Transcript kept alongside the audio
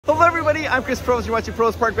Hello everybody, I'm Chris Provost, you're watching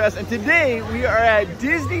Provost Park Pass, and today we are at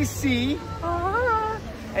Disney Sea.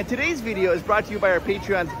 And today's video is brought to you by our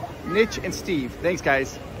Patreons, Mitch and Steve. Thanks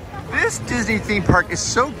guys. This Disney theme park is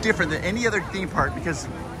so different than any other theme park because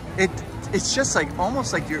it's just like,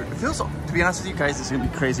 almost like it feels, to be honest with you guys, it's gonna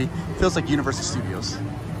be crazy. It feels like Universal Studios.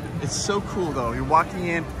 It's so cool though. You're walking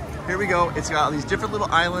in, here we go. It's got all these different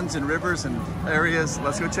little islands and rivers and areas.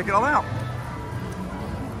 Let's go check it all out.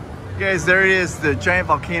 Guys, there it is, the giant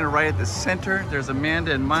volcano right at the center. There's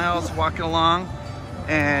Amanda and Miles walking along,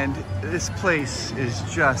 and this place is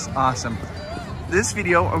just awesome. This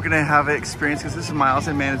video, we're gonna have an experience because this is Miles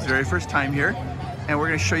and Amanda's very first time here, and we're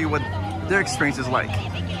gonna show you what their experience is like.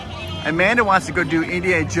 Amanda wants to go do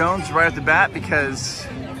Indiana Jones right off the bat because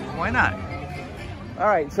why not? All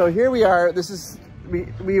right, so here we are. This is,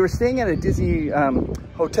 we were staying at a Disney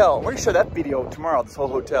hotel. We're gonna show that video tomorrow, this whole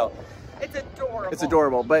hotel. It's adorable. It's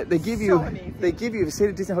adorable, but they give you, if you stay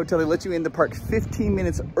at a Disney hotel, they let you in the park 15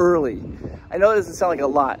 minutes early. I know it doesn't sound like a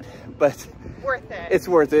lot, but worth it. It's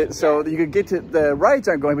worth it. So you could get to, the rides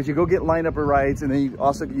aren't going, but you go get lined up for rides, and then you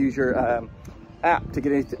also can use your app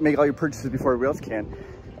to make all your purchases before everybody else can.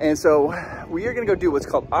 And so we are gonna go do what's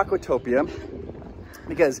called Aquatopia,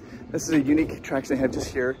 because this is a unique attraction they have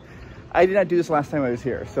just here. I did not do this last time I was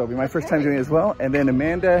here, so it'll be my first time doing it as well. And then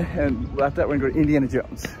Amanda, and after that we're gonna go to Indiana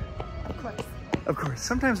Jones. Of course,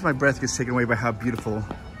 sometimes my breath gets taken away by how beautiful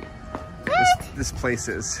this place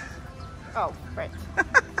is. Oh, right.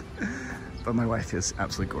 But my wife is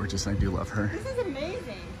absolutely gorgeous, and I do love her. This is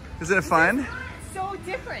amazing. Isn't it fun? So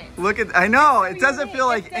different. Look at, I know, it doesn't feel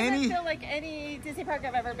like any... It doesn't feel like any Disney park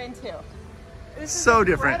I've ever been to. This is so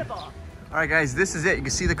different. Incredible. All right, guys, this is it. You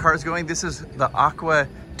can see the cars going. This is the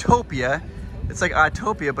Aquatopia. It's like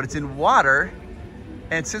Autopia, but it's in water.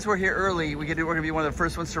 And since we're here early, we're gonna be one of the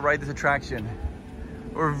first ones to ride this attraction.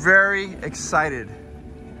 We're very excited.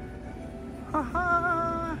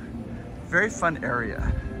 Very fun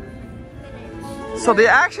area. So they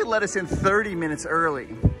actually let us in 30 minutes early.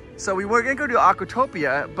 So we were gonna go to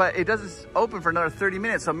Aquatopia, but it doesn't open for another 30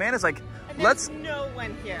 minutes. So Amanda's like, let's no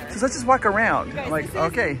one here. So let's just walk around. Guys, I'm like,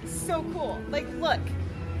 okay. So cool. Like, look,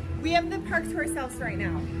 we have the park to ourselves right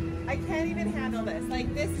now. I can't even handle this.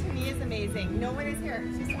 Like, this to me is amazing. No one is here,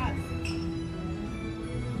 it's just us.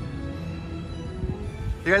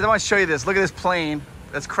 You guys, I want to show you this. Look at this plane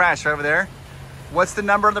that's crashed right over there. What's the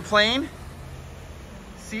number of the plane?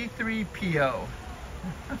 C3PO.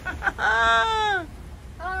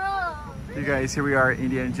 Oh, You guys, here we are at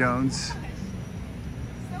Indiana Jones.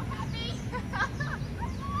 so happy.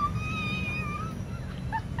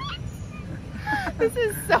 This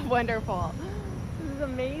is so wonderful. This is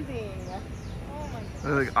amazing. Oh my God. They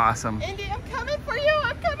look awesome. Indy, I'm coming for you.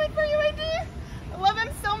 I'm coming for you, Indy. I love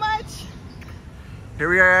him so much. Here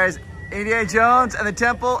we are, guys. Indiana Jones and the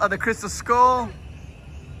Temple of the Crystal Skull.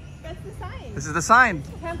 That's the sign. This is the sign.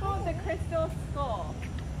 Temple of the Crystal Skull.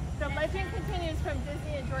 The legend continues from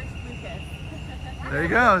Disney and George Lucas. There he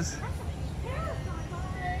goes.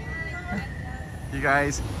 You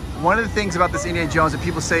guys, one of the things about this Indiana Jones that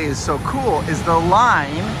people say is so cool is the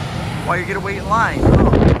line while you're gonna wait in line.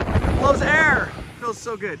 Oh, it blows air. It feels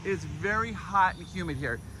so good. It's very hot and humid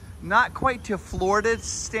here. Not quite to Florida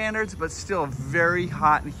standards, but still very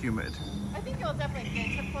hot and humid. I think you'll definitely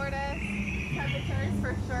get to Florida temperatures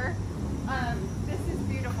for sure. This is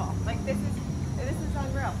beautiful. Like, this is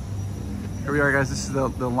unreal. Here we are, guys. This is the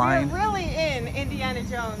line. We're really in Indiana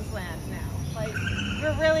Jones land now. Like,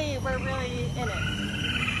 we're really in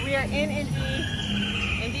it. We are in Indy.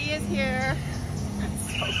 Indy is here.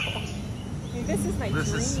 It's so cool. Dude, this is my dream.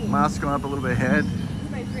 This is Miles going up a little bit ahead. This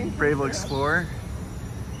is my dream. Brave little explorer.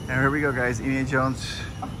 And here we go, guys. Indiana Jones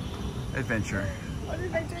adventure. Oh, this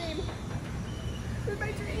is my dream. This is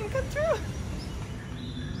my dream come true.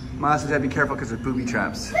 Miles says, "Be careful because there's booby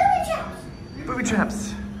traps." Booby traps! Booby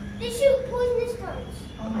traps. They shoot poisonous darts.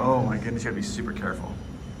 Oh my goodness, you gotta be super careful.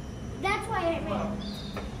 That's why I ran.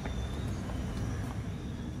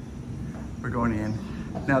 We're going in.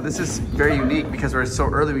 Now this is very unique because we're so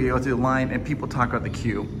early, we go through the line and people talk about the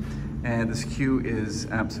queue. And this queue is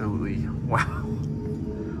absolutely, wow.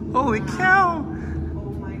 Holy cow.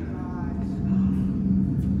 Oh my gosh.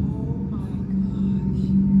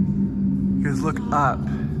 You guys look up.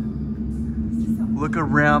 Look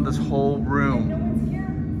around this whole room. No one's here.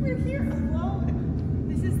 We're here alone.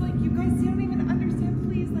 This is like, you guys don't even understand,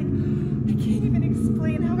 please. Like, I can't even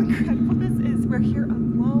explain how incredible this is. We're here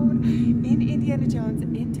alone in Indiana Jones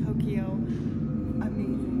in Tokyo.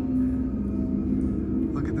 Amazing.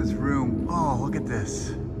 Look at this room. Oh, look at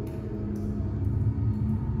this.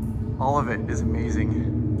 All of it is amazing.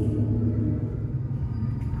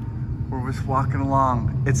 We're just walking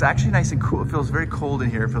along. It's actually nice and cool. It feels very cold in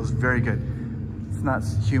here. It feels very good. It's not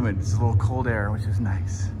humid. It's a little cold air, which is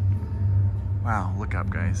nice. Wow, look up,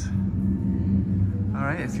 guys. All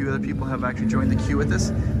right, a few other people have actually joined the queue with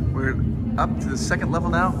us. We're up to the second level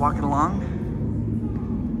now, walking along.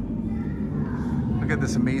 Look at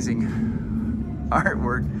this amazing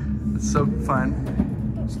artwork. It's so fun.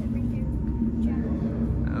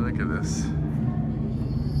 Look at this.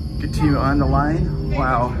 Continue on the line.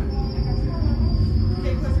 Wow.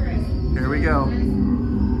 Here we go.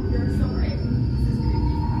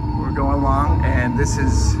 We're going along, and this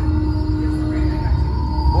is.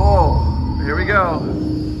 Oh, here we go.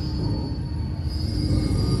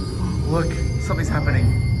 Look, something's happening.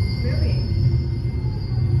 Really?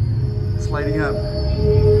 It's lighting up.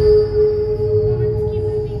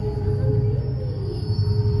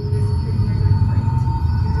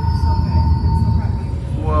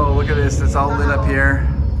 Whoa, look at this. It's all lit up here.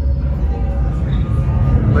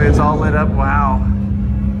 Look, it's all lit up. Wow.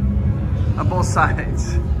 On both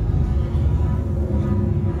sides.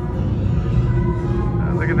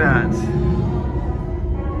 Look at that.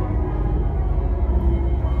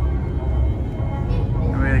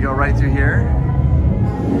 We're gonna go right through here.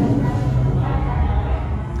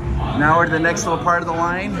 Now we're to the next little part of the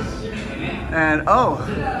line. And oh.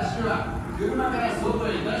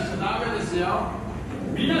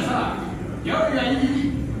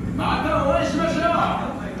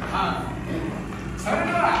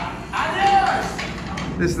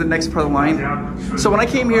 This is the next part of the line. So when I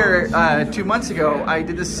came here 2 months ago, I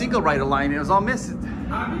did this single rider line and it was all missed.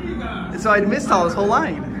 And so I missed all this whole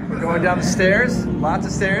line. We're going down the stairs, lots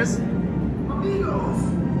of stairs.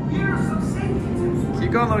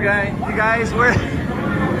 Keep going, little guy. You guys, where?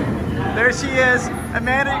 There she is.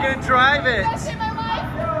 Amanda, you're gonna drive it.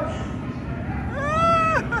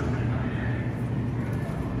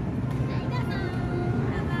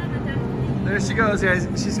 There she goes, guys.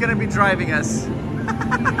 She's gonna be driving us.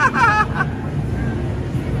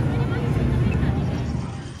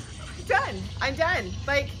 I'm done.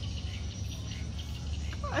 Like,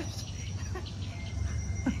 gosh.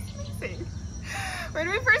 Amazing. When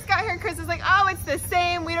we first got here, Chris was like, oh, it's the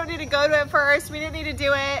same. We don't need to go to it first. We didn't need to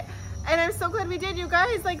do it. And I'm so glad we did, you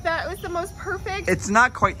guys. Like, that was the most perfect. It's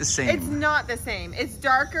not quite the same. It's not the same. It's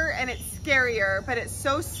darker and it's scarier, but it's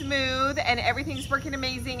so smooth and everything's working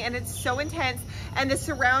amazing and it's so intense. And the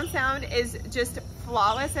surround sound is just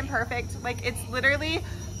flawless and perfect. Like, it's literally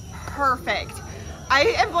perfect.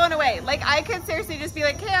 I am blown away. Like, I could seriously just be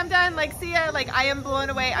like, hey, I'm done. Like, see ya. Like, I am blown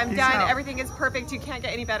away. I'm done. Everything is perfect. You can't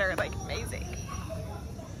get any better. Like, amazing.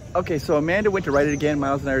 Okay, so Amanda went to ride it again.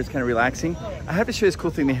 Miles and I are just kind of relaxing. I have to show you this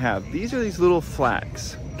cool thing they have. These are these little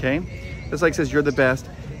flags, okay? This like says, you're the best.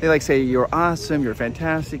 They like say, you're awesome, you're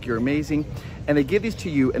fantastic, you're amazing. And they give these to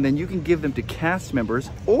you, and then you can give them to cast members,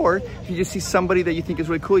 or if you just see somebody that you think is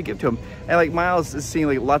really cool, you give to them. And like Miles is seeing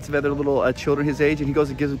like lots of other little children his age, and he goes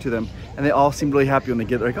and gives them to them. And they all seem really happy when they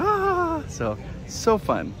get it, like, ah, so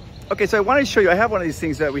fun. Okay, so I wanted to show you, I have one of these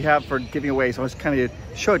things that we have for giving away, so I was kind of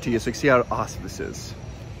show it to you so you can see how awesome this is.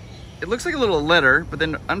 It looks like a little letter, but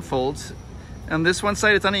then unfolds. On this one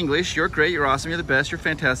side, it's on English. You're great, you're awesome, you're the best, you're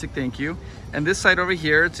fantastic, thank you. And this side over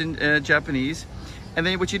here, it's in Japanese. And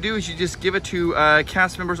then what you do is you just give it to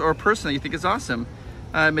cast members or a person that you think is awesome.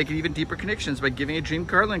 Make it even deeper connections by giving a Dream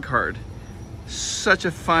Garland card. Such a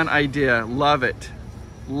fun idea, love it.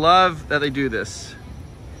 Love that they do this.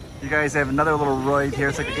 You guys have another little ride here.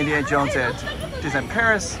 It's like the Indiana Jones at Disneyland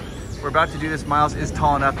Paris. We're about to do this. Miles is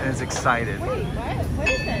tall enough and is excited. Wait, what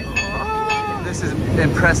is this? This is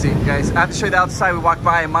impressive, guys. I have to show you the outside. We walked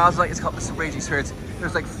by and Miles was like, it's called the Raging Spirits.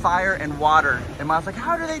 There's like fire and water. And Miles was like,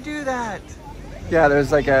 how do they do that? Yeah,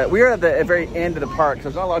 there's like we were at the very end of the park, so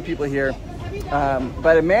there's not a lot of people here.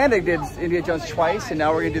 But Amanda did Indiana Jones twice, and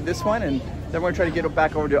now we're gonna do this one, and then we're gonna try to get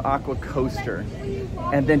back over to Aqua Coaster,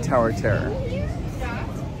 and then Tower of Terror.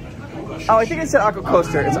 Oh, I think it said Aqua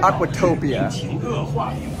Coaster. It's Aquatopia.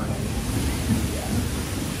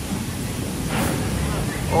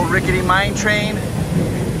 Old rickety mine train.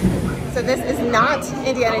 So this is not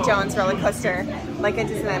Indiana Jones roller coaster like in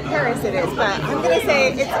Disneyland Paris it is, but I'm gonna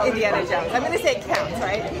say it's Indiana Jones. I'm gonna say it counts,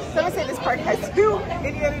 right? So I'm gonna say this park has 2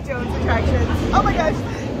 Indiana Jones attractions. Oh my gosh,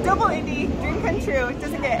 double Indy, dream come true. It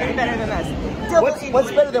doesn't get any better than this. Double Indy.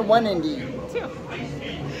 What's better than 1 Indy? 2.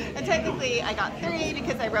 And technically I got 3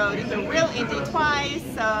 because I rode the real Indy twice.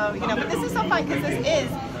 So, you know, but this is so fun because this is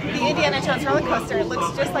the Indiana Jones roller coaster. It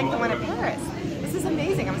looks just like the one in Paris. This is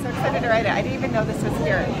amazing. I'm so excited to ride it. I didn't even know this was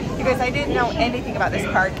here. You guys, I didn't know anything about this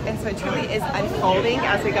park, and so it truly is unfolding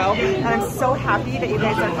as we go. And I'm so happy that you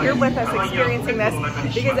guys are here with us experiencing this,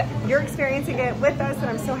 because you're experiencing it with us, and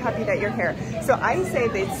I'm so happy that you're here. So I say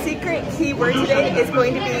the secret keyword today is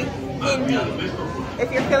going to be indie.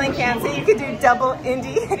 If you're feeling fancy, you could do double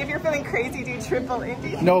indie. If you're feeling crazy, do triple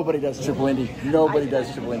indie. Nobody does triple indie. Nobody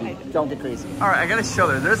does triple indie. Don't get crazy. All right, I gotta show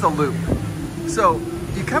there. There's the loop. So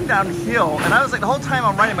you come downhill, and I was like, the whole time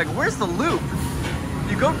I'm riding, I'm like, where's the loop?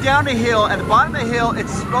 You go down the hill, and at the bottom of the hill,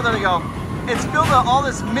 it's, oh, there we go. It's filled with all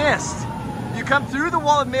this mist. You come through the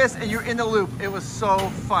wall of mist, and you're in the loop. It was so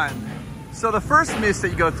fun. So the first mist that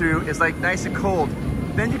you go through is like nice and cold.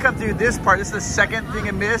 Then you come through this part. This is the second thing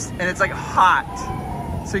of mist, and it's like hot.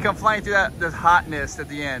 So you come flying through that hot mist at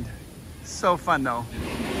the end. So fun though.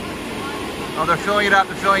 Oh, they're filling it up,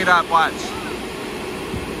 watch.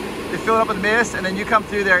 They fill it up with mist, and then you come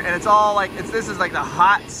through there, and it's all like, this is like the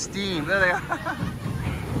hot steam. There they are.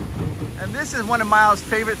 And this is one of Miles'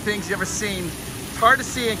 favorite things you've ever seen. It's hard to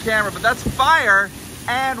see in camera, but that's fire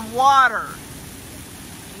and water.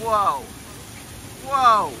 Whoa.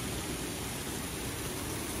 Whoa.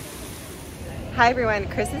 Hi everyone,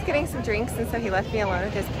 Chris is getting some drinks, and so he left me alone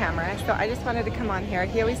with his camera. So I just wanted to come on here.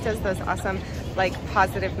 He always does those awesome, like,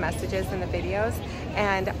 positive messages in the videos,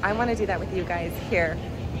 and I want to do that with you guys here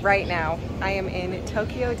right now. I am in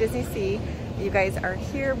Tokyo Disney Sea. You guys are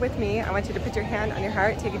here with me. I want you to put your hand on your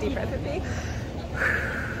heart, take a deep breath with me,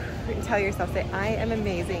 and tell yourself, say, I am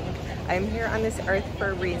amazing. I am here on this earth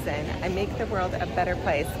for a reason. I make the world a better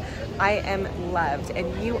place. I am loved,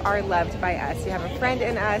 and you are loved by us. You have a friend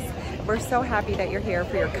in us. We're so happy that you're here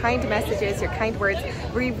for your kind messages, your kind words.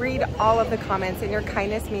 We read all of the comments, and your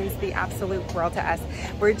kindness means the absolute world to us.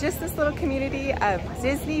 We're just this little community of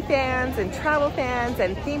Disney fans and travel fans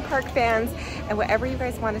and theme park fans, and whatever you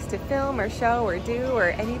guys want us to film or show or do or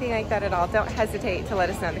anything like that at all, don't hesitate to let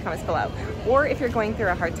us know in the comments below. Or if you're going through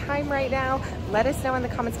a hard time right now, let us know in the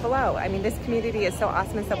comments below. I mean, this community is so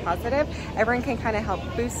awesome and so positive. Everyone can kind of help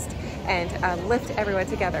boost and lift everyone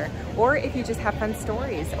together. Or if you just have fun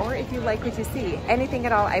stories, or if you like what you see, anything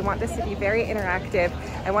at all. I want this to be very interactive.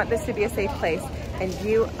 I want this to be a safe place, and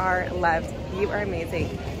you are loved. You are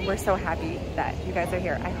amazing. We're so happy that you guys are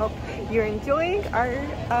here. I hope you're enjoying our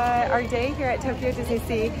day here at Tokyo Disney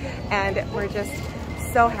Sea, and we're just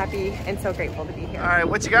so happy and so grateful to be here. All right,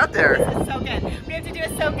 what you got there? This is so good. We have to do a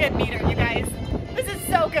so good meter, you guys. This is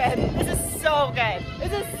so good. This is so good.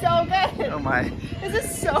 This is so good. Oh my. This is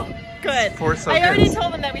so good. Four so I already goods.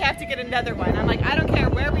 told them that we have to get another one. I'm like, I don't care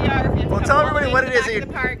where we are. We Well, tell everybody what it is.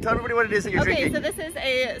 Tell everybody what it is that you're drinking. Okay, so this is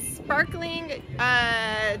a sparkling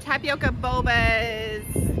tapioca boba's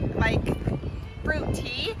like fruit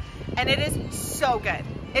tea, and it is so good.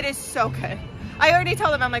 It is so good. I already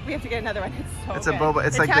told them, I'm like, we have to get another one. It's so good. It's a boba.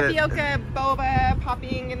 It's the like tapioca boba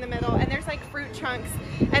popping in the middle, and there's like fruit chunks,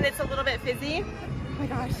 and it's a little bit fizzy. Oh my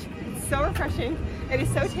gosh, it's so refreshing. It is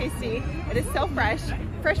so tasty. It is so fresh.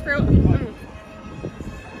 Fresh fruit. It's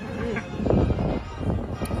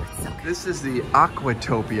so good. This is the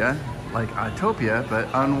Aquatopia, like Autopia,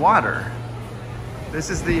 but on water. This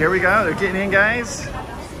is the, here we go. They're getting in, guys.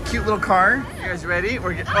 Cute little car. You guys ready?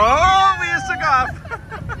 We're getting, oh, we just took off.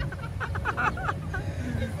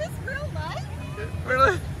 Is this real life? We're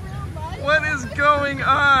like, what is going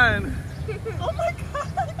on? Oh my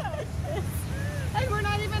gosh! And we're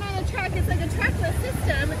not even on a track, it's like a trackless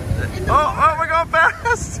system. In the Oh, we're going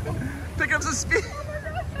fast! Pick up some speed.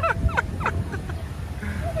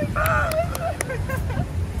 Oh,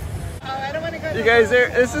 I don't want to go. You guys,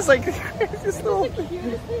 this is like this little.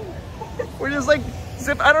 We're just like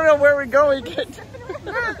zip. I don't know where we're going.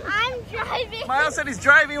 Mom, I'm driving. Miles said he's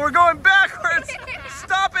driving. We're going backwards.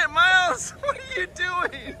 Stop it, Miles. What are you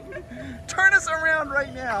doing? Turn us around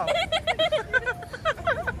right now. There's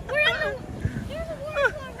a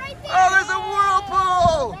whirlpool right there. Oh, there's a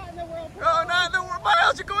whirlpool. Not in the whirlpool. Oh, not in the whirlpool.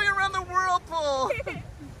 Miles, you're going around the whirlpool.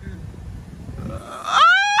 Oh,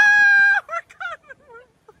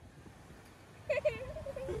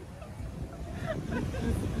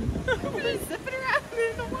 We're just zipping around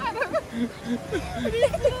in the water.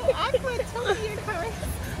 These little Aquatopia cars.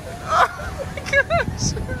 Oh my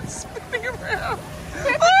gosh, it's spinning around.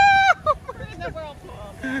 Oh! We're in the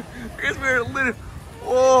whirlpool. Because we're literally,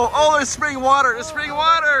 oh, there's spring water, there's spring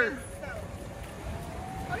water.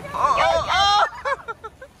 Oh.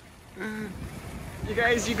 You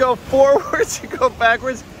guys, you go forwards, you go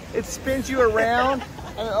backwards, it spins you around.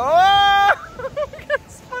 And, oh!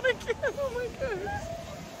 It's fun again, oh my gosh.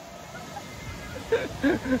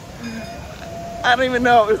 I don't even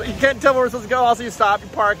know. You can't tell where we're supposed to go. Also, you stop, you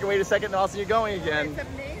park, you wait a second, and also you're going again. It's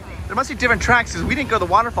amazing. There must be different tracks because we didn't go to the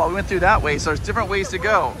waterfall. We went through that way, so there's different ways to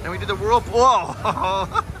go. And we did the whirlpool. Whoa!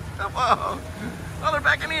 Whoa! Oh, they're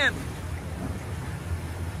backing in.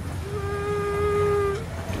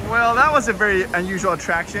 Well, that was a very unusual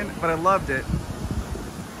attraction, but I loved it.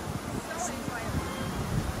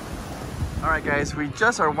 All right, guys, we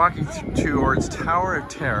just are walking towards Tower of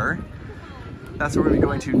Terror. That's where we're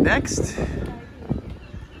going to next.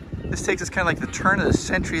 This takes us kind of like the turn of the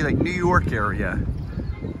century, like New York area.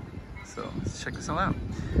 So let's check this all out.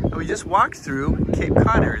 And we just walked through Cape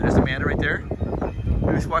Cod area. There's Amanda right there.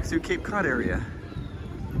 We just walked through Cape Cod area.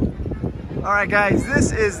 All right, guys,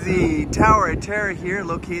 this is the Tower of Terror here,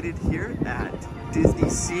 located here at Disney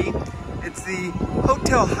Sea. It's the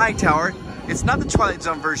Hotel Hightower. It's not the Twilight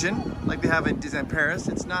Zone version like they have in Disneyland Paris.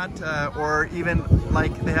 It's not, or even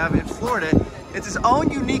like they have in Florida. It's its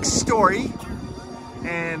own unique story.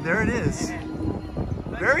 And there it is.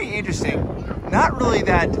 Very interesting. Not really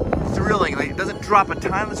that thrilling. Like, it doesn't drop a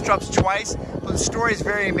ton. This drops twice, but the story is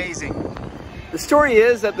very amazing. The story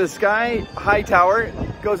is that this guy, Hightower,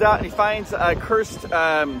 goes out and he finds a cursed,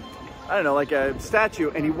 I don't know, like a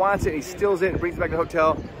statue, and he wants it, and he steals it and brings it back to the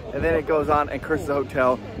hotel, and then it goes on and curses the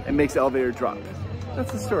hotel and makes the elevator drop.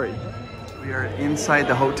 That's the story. We are inside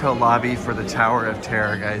the hotel lobby for the Tower of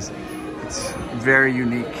Terror, guys. It's very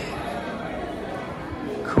unique.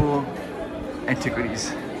 Cool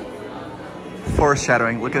antiquities.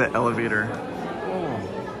 Foreshadowing. Look at that elevator.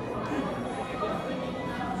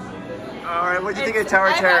 All right, what do you think of Tower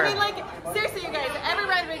of Terror? I mean, like, seriously, you guys, every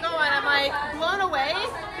ride we go on, I'm like blown away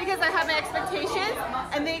because I have my expectations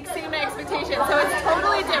and they exceed my expectations. So it's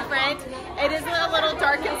totally different. It is a little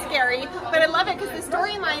dark and scary, but I love it because the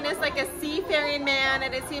storyline is like a seafaring man,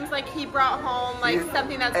 and it seems like he brought home like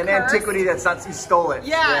something that's an cursed. Antiquity that's not, he stole it.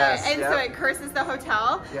 Yeah, yes, and so it curses the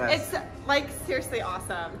hotel. Yes. It's like seriously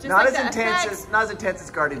awesome. Just not like as intense as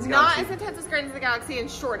Guardians of the Galaxy. Not as intense as Guardians of the Galaxy, and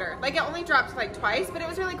shorter. Like, it only dropped like twice, but it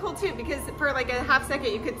was really cool too because for like a half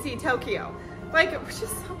second you could see Tokyo. Like, it was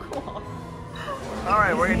just so cool. All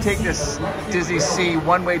right, we're gonna take this Disney Sea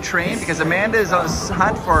one-way train because Amanda is on a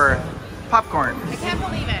hunt for popcorn. I can't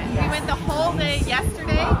believe it. We went the whole day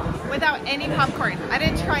yesterday without any popcorn. I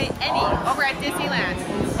didn't try any over at Disneyland.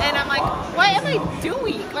 And I'm like, what am I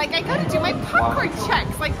doing? Like, I gotta do my popcorn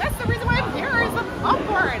checks. Like, that's the reason why I'm here is the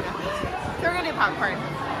popcorn. So we're gonna do popcorn.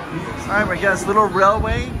 All right, we got this little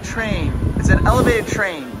railway train. It's an elevated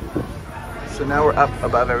train. So now we're up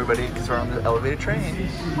above everybody because we're on the elevated train.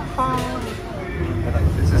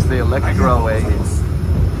 This is the electric railway. It's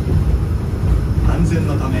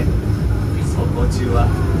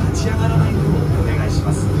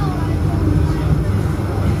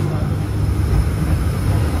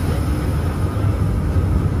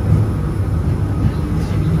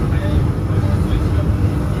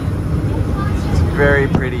very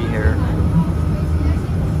pretty here.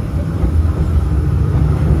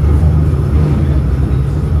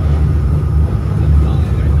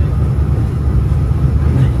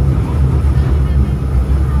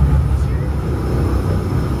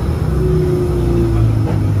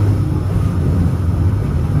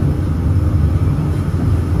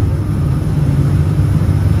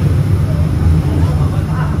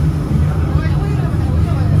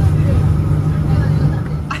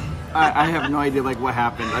 I have no idea like what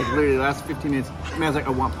happened. Like literally the last 15 minutes, Man's like,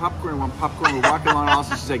 I want popcorn, We're walking along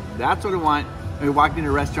also. She's like, that's what I want. And we walked into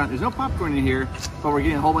a restaurant. There's no popcorn in here, but we're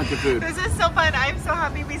getting a whole bunch of food. This is so fun. I'm so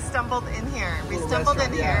happy we stumbled in here. We stumbled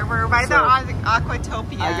in here. We're by the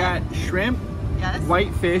Aquatopia. I got shrimp, yes,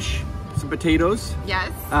 white fish, some potatoes.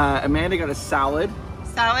 Yes. Amanda got a salad.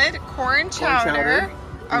 Salad, corn chowder,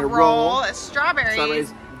 a roll,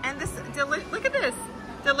 strawberries, and this, look at this.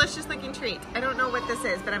 Delicious looking treat. I don't know what this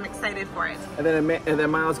is, but I'm excited for it. And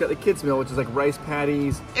then Miles got the kids meal, which is like rice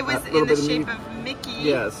patties. It was in the shape of Mickey.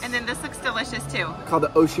 Yes. And then this looks delicious too. Called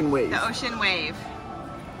the Ocean Wave. The Ocean Wave.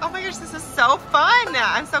 Oh my gosh, this is so fun.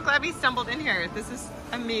 I'm so glad we stumbled in here. This is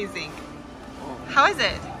amazing. How is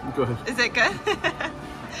it? Go ahead. Is it good?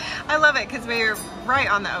 I love it because we're right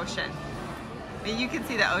on the ocean. I mean, you can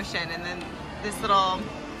see the ocean, and then this little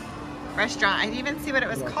restaurant. I didn't even see what it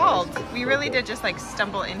was called. We really did just like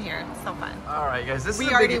stumble in here. It's so fun. All right, guys. This we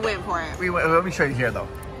already went for it. Let me show you here though.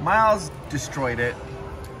 Miles destroyed it.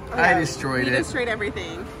 I destroyed it. We destroyed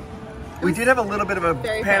everything. We did have a little bit of a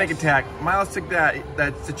panic attack. Miles took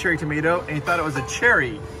that's a cherry tomato, and he thought it was a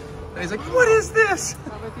cherry. And he's like, what is this?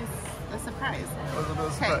 That would be a surprise. That was a little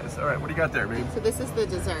surprise. All right, what do you got there, babe? So this is the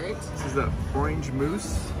dessert. This is the orange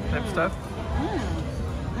mousse type stuff.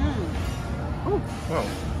 Oh. Whoa.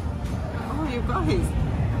 Oh, you guys,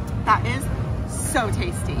 that is so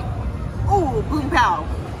tasty. Oh, boom pow.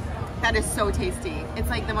 That is so tasty. It's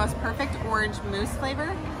like the most perfect orange mousse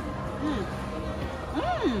flavor.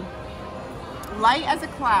 Light as a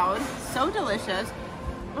cloud, so delicious.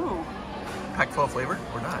 Ooh. Packed full of flavor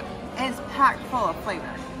or not? It's packed full of flavor.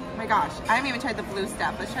 Oh my gosh, I haven't even tried the blue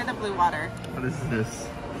stuff. Let's try the blue water. What is this?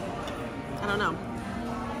 I don't know.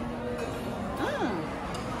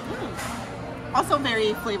 Also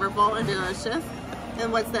very flavorful and delicious.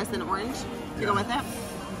 And what's this, an orange to go with it?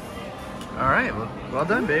 All right, well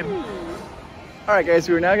done, babe. All right, guys,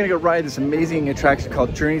 we're now gonna go ride this amazing attraction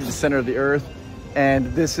called Journey to the Center of the Earth. And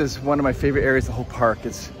this is one of my favorite areas of the whole park.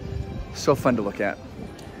 It's so fun to look at.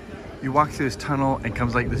 You walk through this tunnel and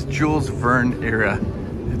comes like this Jules Verne era.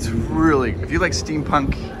 It's really, if you like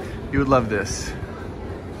steampunk, you would love this.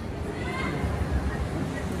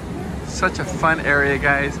 Such a fun area,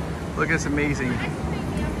 guys. Look at this amazing.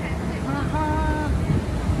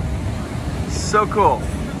 So cool.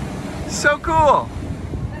 So cool.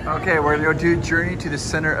 Okay, we're gonna go do Journey to the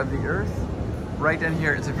Center of the Earth. Right down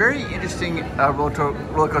here. It's a very interesting roller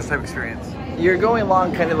coaster type experience. You're going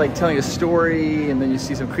along kind of like telling a story, and then you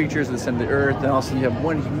see some creatures at the center of the earth, and all of a sudden you have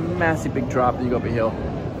one massive big drop and you go up a hill.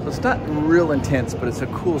 So it's not real intense, but it's a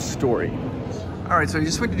cool story. All right, so you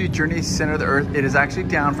just went to do Journey to the Center of the Earth. It is actually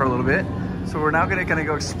down for a little bit. So we're now gonna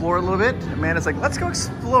go explore a little bit. Amanda's like, let's go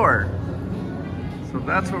explore. So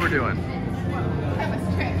that's what we're doing.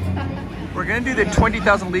 We're gonna do the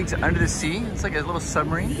 20,000 Leagues Under the Sea. It's like a little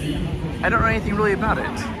submarine. I don't know anything really about it.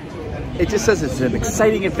 It just says it's an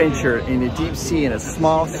exciting adventure in the deep sea in a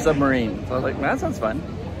small submarine. So I was like, that sounds fun.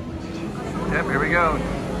 Yep, here we go.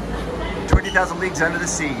 20,000 Leagues Under the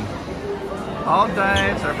Sea. All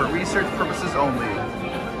dives are for research purposes only.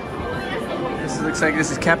 This looks like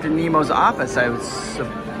this is Captain Nemo's office, I would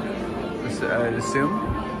assume.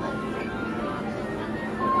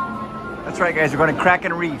 That's right, guys, we're going to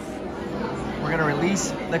Kraken Reef. We're going to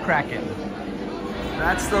release the Kraken.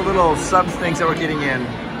 That's the little sub things that we're getting in.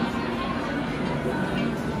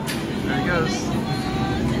 There he goes.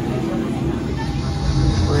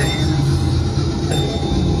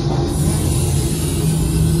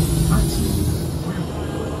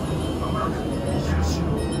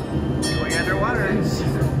 Going underwater.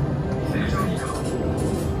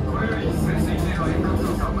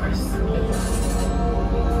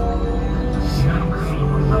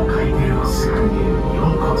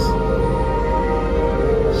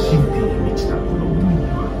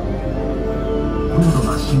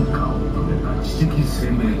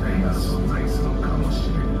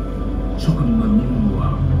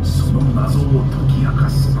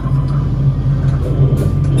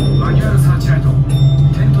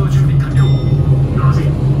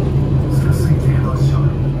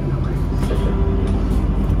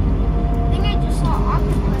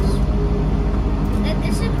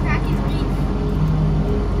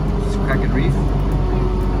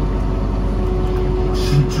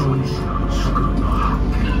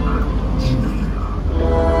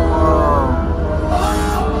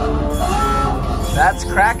 That's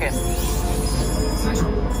Kraken.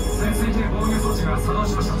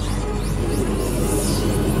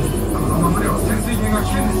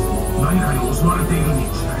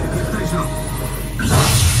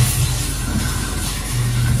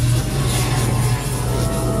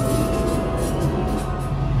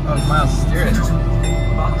 Oh, Miles, steer it.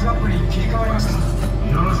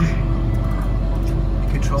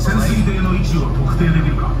 Control the light.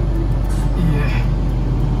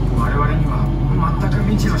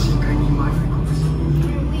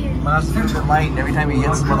 Miles steers the light, and every time he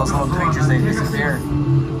hits one of those little creatures, they disappear.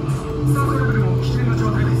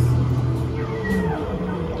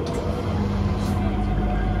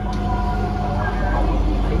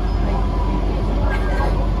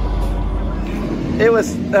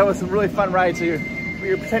 That was a really fun ride. So you're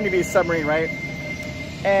pretending to be a submarine, right?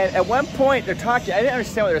 And at one point they're talking. I didn't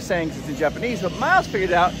understand what they were saying because it's in Japanese, but Miles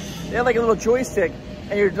figured it out. They had like a little joystick,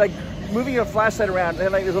 and you're like moving your flashlight around. They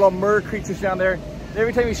had like these little mer creatures down there. And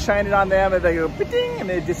every time you shine it on them, they go ding, and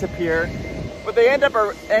they disappear. But they end up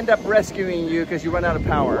rescuing you because you run out of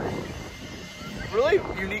power. Really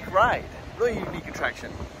unique ride. Really unique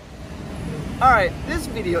attraction. All right, this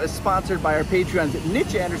video is sponsored by our Patreons,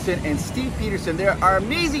 Mitch Anderson and Steve Peterson. They are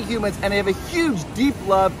amazing humans, and they have a huge, deep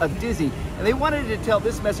love of Disney. And they wanted to tell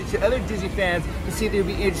this message to other Disney fans to see if they'd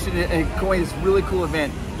be interested in going to this really cool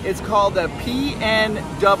event. It's called the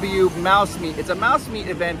PNW Mouse Meet. It's a mouse meet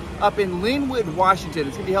event up in Linwood, Washington.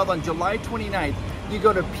 It's gonna be held on July 29th. You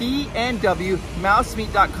go to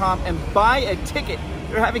pnwmousemeet.com and buy a ticket.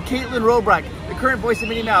 They're having Caitlin Roebuck, the current voice of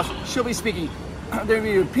Minnie Mouse. She'll be speaking. They're going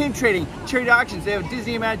to do pin trading, charity auctions. They have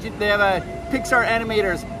Disney Imagine. They have Pixar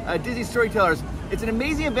animators, Disney storytellers, It's an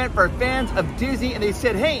amazing event for fans of Disney, and they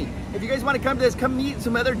said, hey, if you guys want to come to this, come meet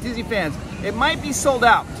some other Disney fans. It might be sold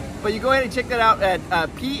out, but you go ahead and check that out at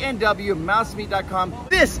pnwmousemeet.com.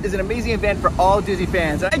 This is an amazing event for all Disney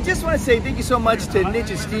fans. I just want to say thank you so much to Nitch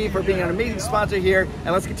and Steve for being an amazing sponsor here,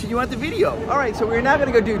 and let's continue on with the video. All right, so we're now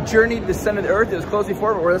going to go do Journey to the Center of the Earth. It was closed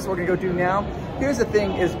before, but that's what we're going to go do now. Here's the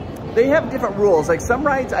thing is, they have different rules. Like some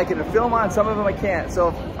rides I can film on, some of them I can't. So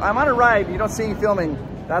if I'm on a ride and you don't see me filming,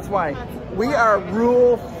 that's why. We are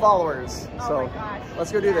rule followers. So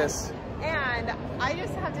let's go do this. And I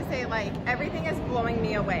just have to say, like, everything is blowing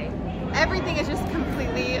me away. Everything is just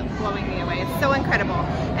completely blowing me away. It's so incredible.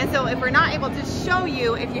 And so if we're not able to show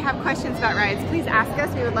you, if you have questions about rides, please ask us.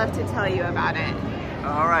 We would love to tell you about it.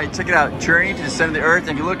 All right, check it out. Journey to the Center of the Earth.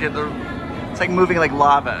 And you look at it's like moving like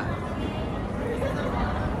lava.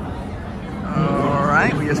 All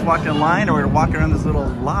right, we just walked in line, and we're gonna walk around this little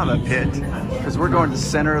lava pit because we're going to the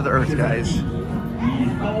center of the Earth, guys.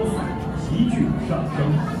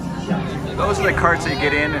 Those are the carts that you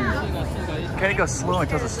get in, and kind of go slow and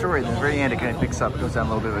tells a story. At the very end, it kind of picks up, goes down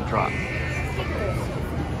a little bit of a drop.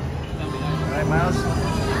 All right, Miles,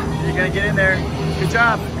 you're gonna get in there. Good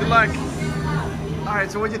job. Good luck. All right,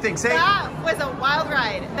 so what'd you think? Say. That was a wild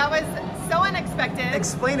ride. That was so unexpected.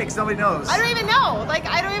 Explain it, because nobody knows. I don't even know. Like,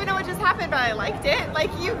 I don't even know what just happened, but I liked it. Like,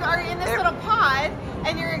 you are in this little pod,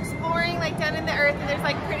 and you're exploring, like, down in the earth, and there's,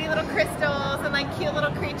 like, pretty little crystals and, like, cute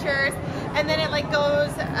little creatures. And then it, like, goes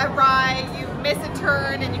awry. You miss a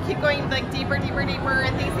turn, and you keep going, like, deeper, deeper, deeper,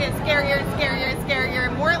 and things get scarier and scarier and scarier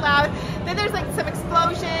and more loud. Then there's, like, some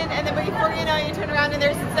explosion, and then before you know it, you turn around, and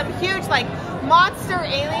there's some huge, like, monster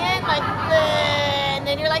alien, like, and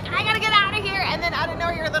then you're like, I gotta get out of here. And then out of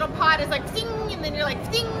nowhere, your little pod is like, ding, and then you're like,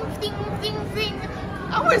 ding, ding, ding, ding.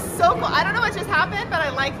 That was so cool. I don't know what just happened, but I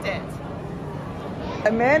liked it.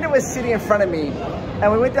 Amanda was sitting in front of me, and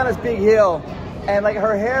we went down this big hill, and like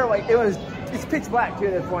her hair, like it's pitch black too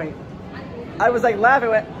at this point. I was like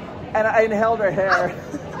laughing, and I inhaled her hair.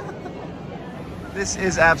 This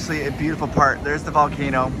is absolutely a beautiful part. There's the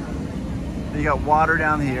volcano. You got water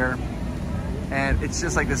down here, and it's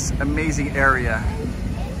just like this amazing area.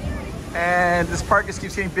 And this park just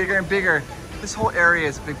keeps getting bigger and bigger. This whole area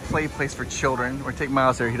is a big play place for children. We're gonna take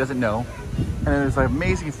Miles there, he doesn't know. And then there's like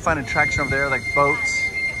amazing fun attraction over there, like boats.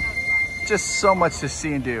 Just so much to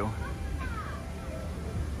see and do.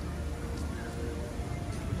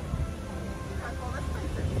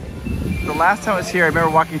 The last time I was here, I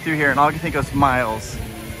remember walking through here and all I could think of was Miles.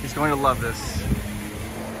 He's going to love this.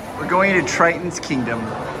 We're going into Triton's Kingdom.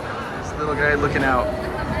 This little guy looking out.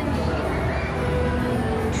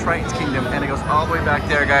 Triton's Kingdom, and it goes all the way back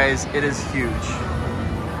there, guys. It is huge.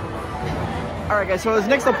 All right, guys, so this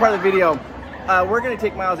next little part of the video, we're gonna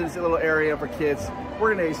take Miles into this little area for kids.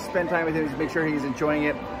 We're gonna spend time with him to make sure he's enjoying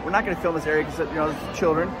it. We're not gonna film this area because, you know, it's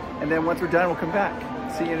children, and then once we're done, we'll come back.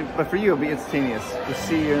 See you, but for you, it'll be instantaneous. We'll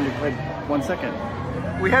see you in like 1 second.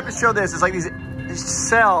 We have to show this. It's like these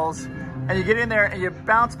cells, and you get in there and you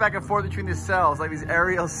bounce back and forth between these cells, like these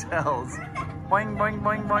aerial cells. Boing, boing,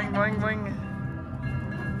 boing, boing, boing, boing.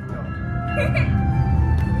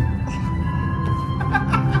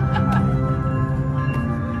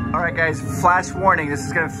 All right, guys, flash warning. This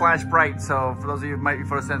is gonna flash bright, so for those of you who might be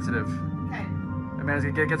photosensitive. Okay. Amanda's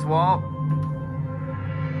gonna get against the wall.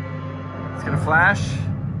 It's gonna flash.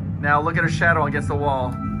 Now look at her shadow against the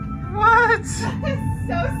wall. What? That is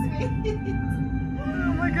so sweet.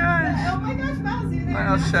 Oh my gosh. Oh my gosh, Miles, you're there.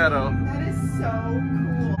 Miles' shadow. That is so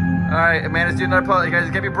cool. All right, Amanda's doing another pose. You guys,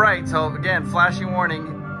 it's gonna be bright, so again, flashing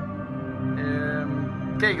warning.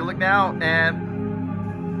 Okay, you can look now,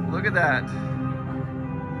 and look at that.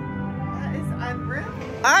 That is unreal.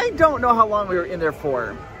 I don't know how long we were in there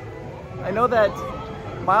for. I know that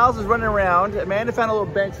Miles was running around. Amanda found a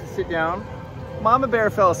little bench to sit down. Mama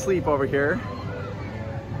Bear fell asleep over here.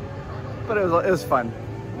 But it was fun.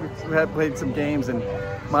 We had played some games, and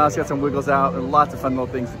Miles got some wiggles out, and lots of fun little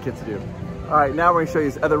things for kids to do. All right, now we're gonna show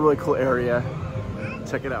you this other really cool area.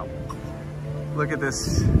 Check it out. Look at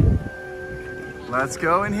this. Let's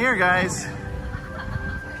go in here, guys.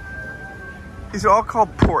 These are all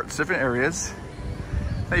called ports, different areas.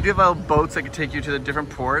 They do have little boats that can take you to the different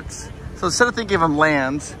ports. So instead of thinking of them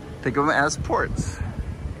lands, think of them as ports.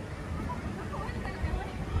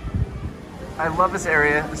 I love this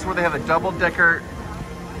area. This is where they have a double-decker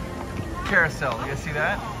carousel. You guys see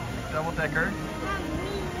that? Double-decker.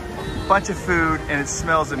 Bunch of food, and it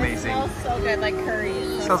smells amazing. It smells so good, like curry.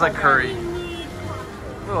 It smells like curry.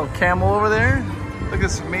 Little camel over there. Look at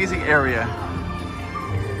this amazing area.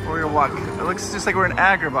 We're gonna walk. It looks just like we're in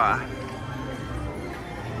Agrabah.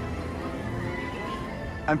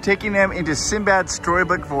 I'm taking them into Sinbad's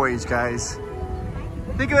storybook voyage, guys.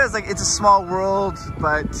 Think of it as like It's a Small World,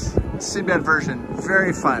 but Sinbad version.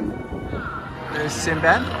 Very fun. There's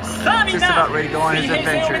Sinbad, just about ready to go on his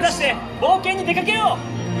adventures. We're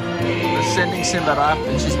sending Sinbad off,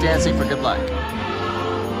 and she's dancing for good luck.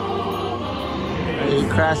 He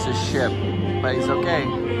crashed his ship, but he's okay.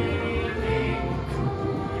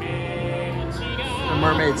 The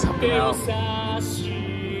mermaid's helping out.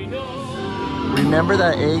 Remember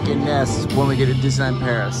that egg and nest when we get to Disneyland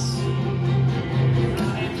Paris.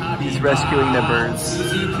 He's rescuing the birds.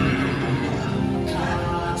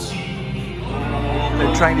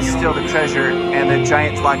 They're trying to steal the treasure, and the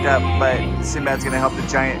giant's locked up, but Sinbad's gonna help the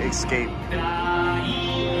giant escape.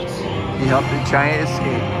 He helped the giant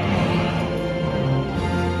escape.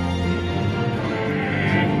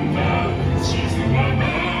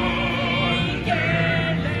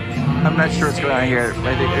 I'm not sure what's going on here, but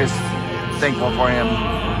I think they're just thankful for him.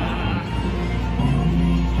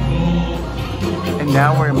 And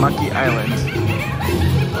now we're in Monkey Island.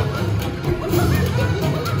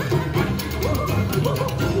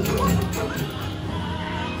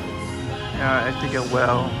 I think a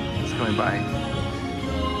well is going by.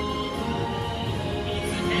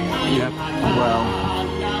 Yep, a well.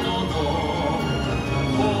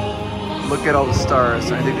 Look at all the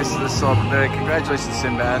stars. I think this is the salt. Congratulations,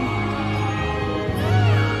 Sinbad.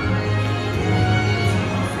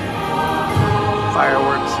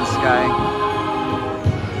 Fireworks in the sky.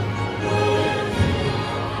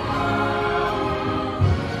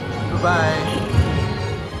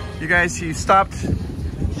 Bye-bye. You guys, you stopped.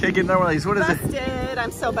 Can't get another one of these. What is busted. it? I'm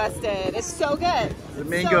so busted. It's so good. The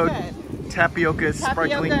mango tapioca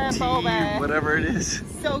sparkling tea, boba. whatever it is.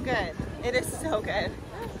 So good. It is so good.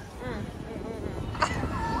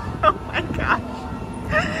 Oh my gosh.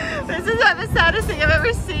 This is not the saddest thing I've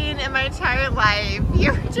ever seen in my entire life.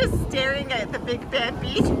 You're just staring at the Big Band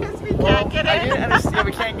Beach because we can't get in. I didn't understand.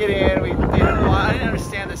 We can't get in. I didn't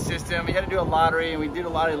understand the system. We had to do a lottery, and we did a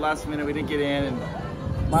lottery last minute. We didn't get in. And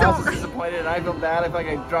Miles is disappointed, and I feel bad. I feel like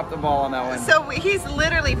I dropped the ball on that one. So he's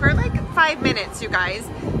literally, for like 5 minutes, you guys,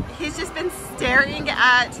 he's just been staring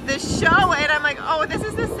at the show, and I'm like, oh, this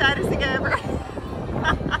is the saddest thing I ever.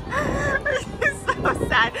 It's so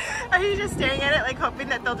sad. Are you just staring at it, like hoping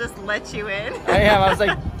that they'll just let you in? I am. I was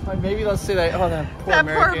like, maybe they'll say that. Oh, that poor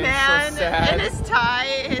American, poor man, so sad. in his tie,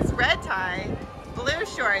 his red tie, blue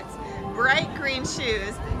shorts, bright green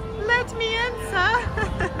shoes. Let me in,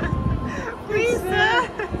 sir. Please, sir.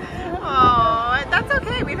 Oh, that's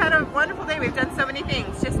okay. We've had a wonderful day. We've done so many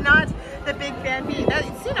things. Just not the Big Band Beach.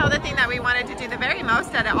 That's, you know, the thing that we wanted to do the very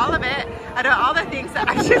most out of all of it, out of all the things that,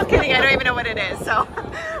 I'm just kidding, I don't even know what it is. So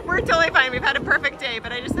we're totally fine. We've had a perfect day,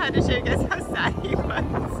 but I just had to show you guys how sad he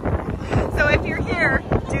was. So if you're here,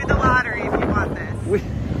 do the lottery if you want this.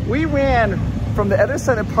 We ran from the other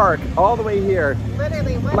side of the park all the way here.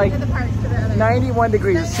 Literally, one like end of the park to the other. 91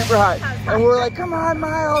 degrees, it's super hot. And we're like, come on,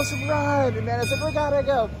 Miles, run. And then I said, we gotta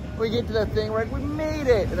go. We get to the thing, we're like, we made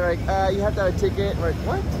it. And they're like, you have to have a ticket. And we're like,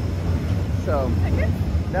 what? So, Tickets?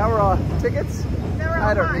 now we're all, tickets? Now we're all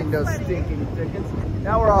I don't hot need no sweaty. stinking tickets.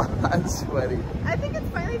 Now we're all hot and sweaty. I think it's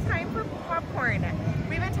finally time for popcorn.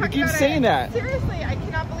 We've been talking keep about saying it. that. Seriously, I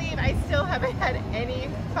cannot believe I still haven't had any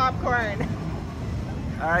popcorn.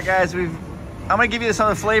 All right, guys, I'm gonna give you some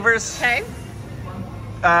of the flavors. Okay.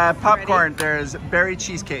 Popcorn, Ready? there's berry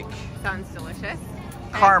cheesecake, Sounds delicious.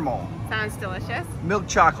 caramel, Sounds delicious. milk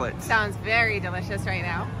chocolate, Sounds very delicious right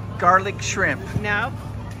now. garlic shrimp, No,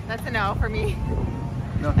 that's a no for me.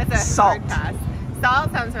 no, That's a salt. hard pass.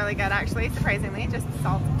 Salt sounds really good, actually, surprisingly. Just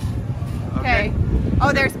salt. Okay.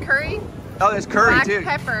 Oh, there's curry. Oh, there's curry Black too.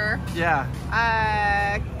 pepper. Yeah.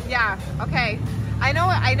 Yeah. Okay. I know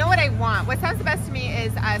what I want. What sounds the best to me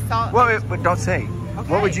is salt. Wait, don't say. Okay.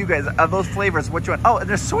 What would you guys, of those flavors, which one? Oh, and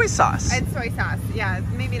there's soy sauce. And soy sauce. Yeah,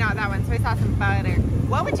 maybe not that one. Soy sauce and butter.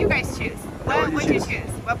 What would you guys choose? What would you choose?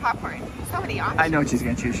 What popcorn? So many options. I know what she's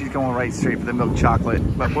gonna choose. She's going right straight for the milk chocolate.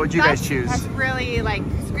 But what would you guys choose? That's really like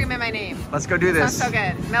screaming my name. Let's go do this. Sounds so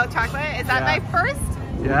good. Milk chocolate. Is that my first?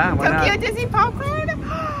 Yeah, why Tokyo not? Disney popcorn?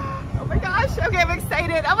 Oh my gosh. Okay, I'm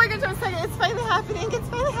excited. Oh my gosh, I'm excited. It's finally happening. It's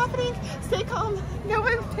finally happening. Stay calm. No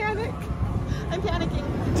one panic. I'm panicking.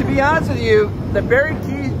 To be honest with you, the berry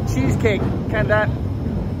cheesecake, kind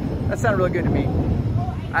of that sounded really good to me.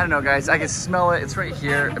 I don't know, guys. I can smell it. It's right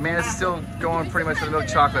here. Amanda's still going pretty much for the milk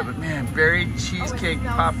chocolate, but man, berry cheesecake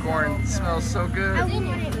popcorn smells so good.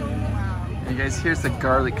 And guys, here's the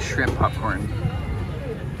garlic shrimp popcorn.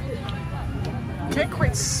 Can't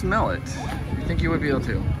quite smell it. You think you would be able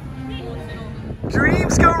to?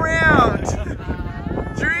 Dreams go round.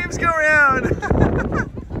 Dreams go round.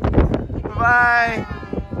 Bye.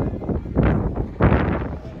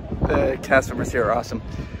 The cast members here are awesome.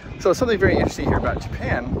 So something very interesting here about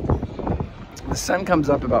Japan, the sun comes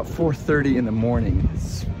up about 4:30 in the morning.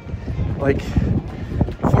 It's like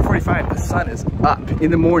 4:45, the sun is up in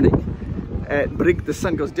the morning. But the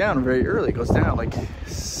sun goes down very early. It goes down like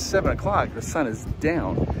 7 o'clock, the sun is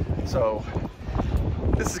down. So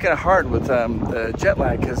this is kind of hard with the jet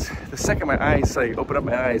lag, because the second my eyes, like open up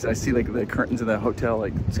my eyes, I see like the curtains in the hotel,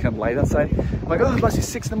 like it's kind of light outside. I'm like, oh, it must be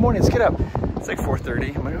 6 in the morning, let's get up. It's like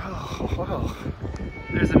 4:30. I'm like, oh, wow.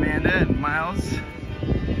 There's Amanda and Miles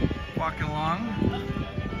walking along.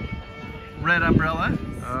 Red umbrella.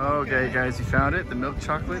 Okay, guys, you found it. The milk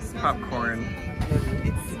chocolate popcorn.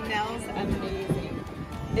 It smells amazing.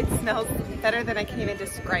 It smells better than I can even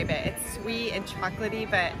describe it. It's sweet and chocolatey,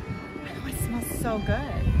 but oh, it smells so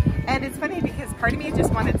good. And it's funny because part of me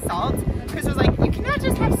just wanted salt. Chris was like, you cannot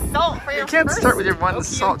just have salt for your You can't first start with your one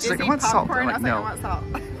salt. She's like, I want salt. popcorn. I'm like, no. I was like, I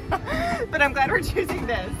want salt. But I'm glad we're choosing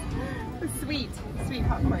this. Sweet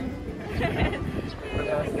popcorn.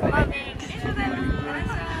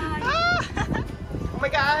 Oh my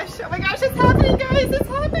gosh, it's happening, guys, it's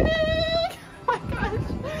happening. Oh my gosh.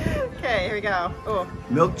 Okay, here we go. Oh,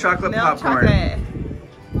 Milk chocolate milk popcorn. chocolate.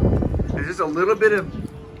 There's just a little bit of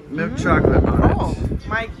milk chocolate on it. Oh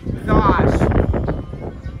my gosh.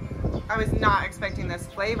 I was not expecting this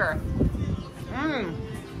flavor.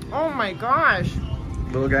 Oh my gosh.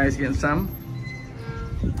 Little guy's getting some.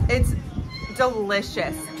 It's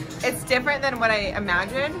delicious. It's different than what I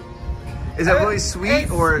imagined. Is it really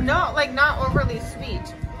sweet or? No, like not overly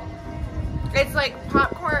sweet. It's like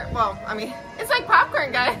popcorn. Well, I mean, it's like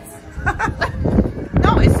popcorn, guys.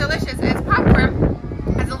 No, it's delicious. It's popcorn.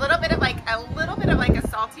 Has a little bit of like a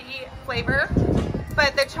salty flavor,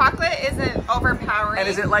 but the chocolate isn't overpowering. And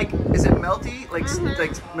is it melty? Like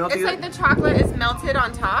melty? It's like the chocolate is melted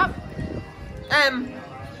on top.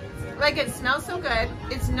 Like it smells so good.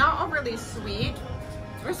 It's not overly sweet.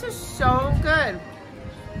 This is so good.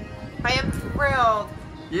 I am thrilled.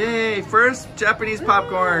 Yay, first Japanese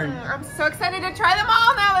popcorn. I'm so excited to try them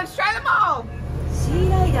all now. Let's try them all.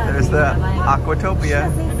 There's the Aquatopia.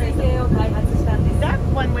 That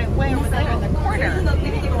one went way over there in the corner. We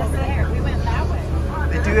didn't go over there. We went that way.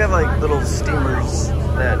 They do have like little steamers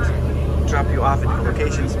that drop you off at different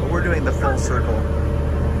locations, but we're doing the full circle.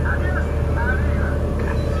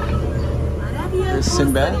 There's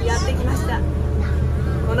Sinbad.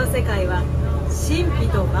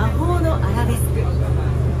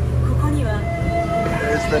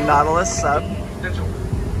 There's the Nautilus sub.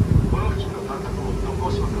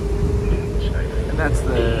 And that's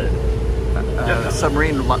the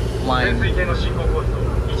submarine line.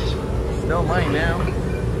 No line now.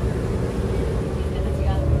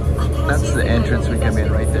 That's the entrance we come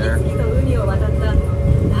in right there.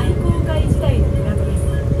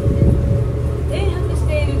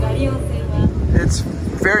 It's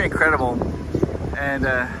very incredible. And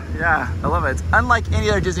yeah, I love it. It's unlike any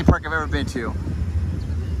other Disney park I've ever been to.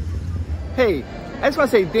 Hey, I just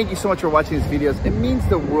want to say thank you so much for watching these videos. It means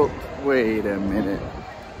the world. Wait a minute.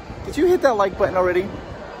 Did you hit that like button already?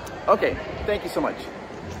 Okay, thank you so much.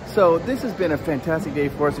 So this has been a fantastic day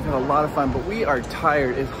for us. We've had a lot of fun, but we are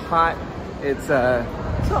tired. It's hot. It's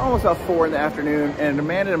almost about 4 in the afternoon, and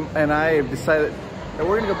Amanda and I have decided that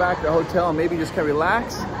we're gonna go back to the hotel and maybe just kind of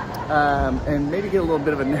relax and maybe get a little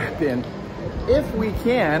bit of a nap in. If we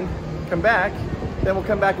can come back, then we'll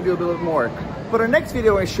come back and do a little bit more. But our next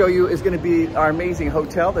video I'm going to show you is going to be our amazing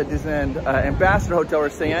hotel, the Disneyland Ambassador Hotel we're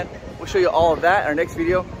staying at. We'll show you all of that in our next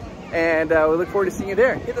video, and we look forward to seeing you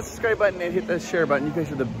there. Hit the subscribe button and hit the share button. You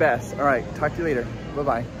guys are the best. All right, talk to you later.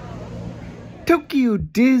 Bye-bye. Tokyo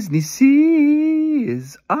Disney Sea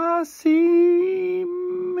is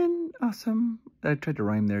awesome and awesome. I tried to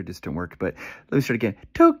rhyme there, it just didn't work, but let me start again.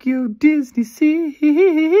 Tokyo Disney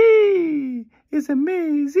Sea is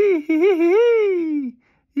amazing.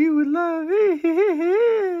 You would love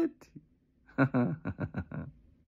it.